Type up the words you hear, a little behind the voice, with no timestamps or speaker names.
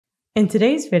In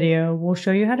today's video, we'll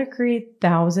show you how to create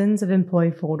thousands of employee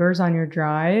folders on your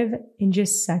drive in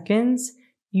just seconds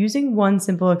using one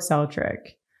simple Excel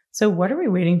trick. So what are we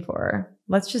waiting for?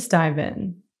 Let's just dive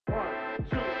in.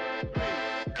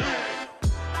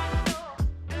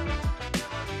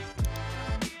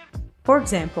 For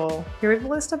example, here we have a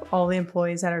list of all the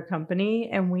employees at our company,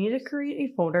 and we need to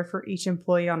create a folder for each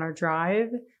employee on our drive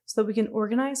so that we can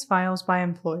organize files by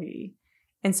employee.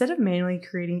 Instead of manually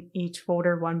creating each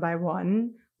folder one by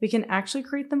one, we can actually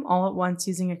create them all at once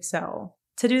using Excel.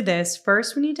 To do this,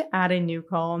 first we need to add a new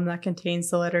column that contains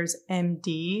the letters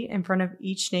MD in front of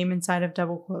each name inside of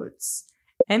double quotes.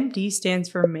 MD stands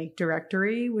for Make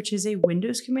Directory, which is a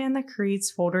Windows command that creates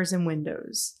folders in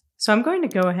Windows. So I'm going to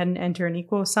go ahead and enter an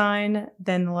equal sign,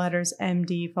 then the letters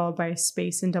MD followed by a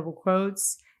space in double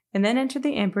quotes, and then enter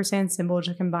the ampersand symbol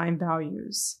to combine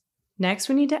values. Next,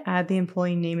 we need to add the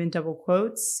employee name in double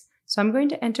quotes. So I'm going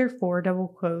to enter 4 double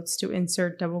quotes to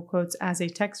insert double quotes as a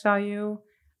text value,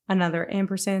 another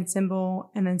ampersand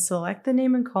symbol, and then select the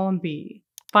name in column B.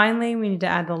 Finally, we need to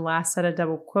add the last set of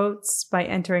double quotes by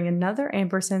entering another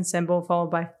ampersand symbol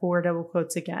followed by 4 double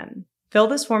quotes again. Fill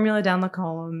this formula down the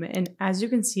column, and as you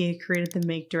can see, it created the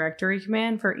Make Directory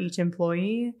command for each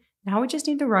employee. Now we just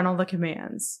need to run all the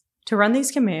commands. To run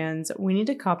these commands, we need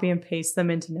to copy and paste them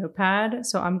into Notepad,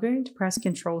 so I'm going to press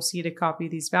Ctrl-C to copy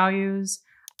these values,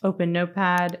 open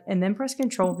Notepad, and then press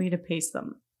Ctrl-V to paste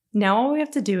them. Now all we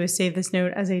have to do is save this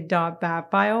note as a .bat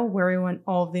file where we want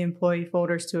all of the employee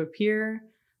folders to appear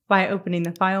by opening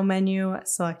the File menu,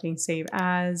 selecting Save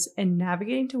As, and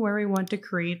navigating to where we want to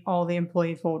create all the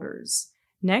employee folders.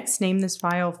 Next, name this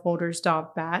file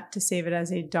folders.bat to save it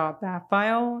as a .bat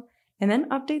file, and then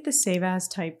update the Save As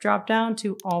type dropdown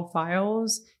to All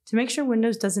Files to make sure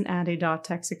Windows doesn't add a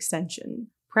 .text extension.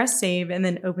 Press Save and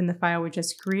then open the file we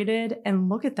just created, and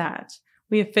look at that!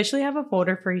 We officially have a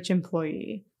folder for each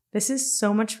employee. This is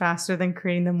so much faster than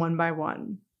creating them one by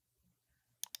one.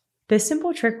 This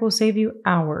simple trick will save you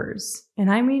hours,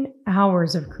 and I mean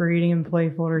hours of creating employee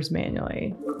folders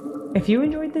manually. If you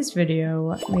enjoyed this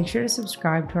video, make sure to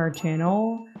subscribe to our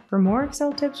channel for more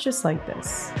Excel tips just like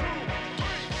this.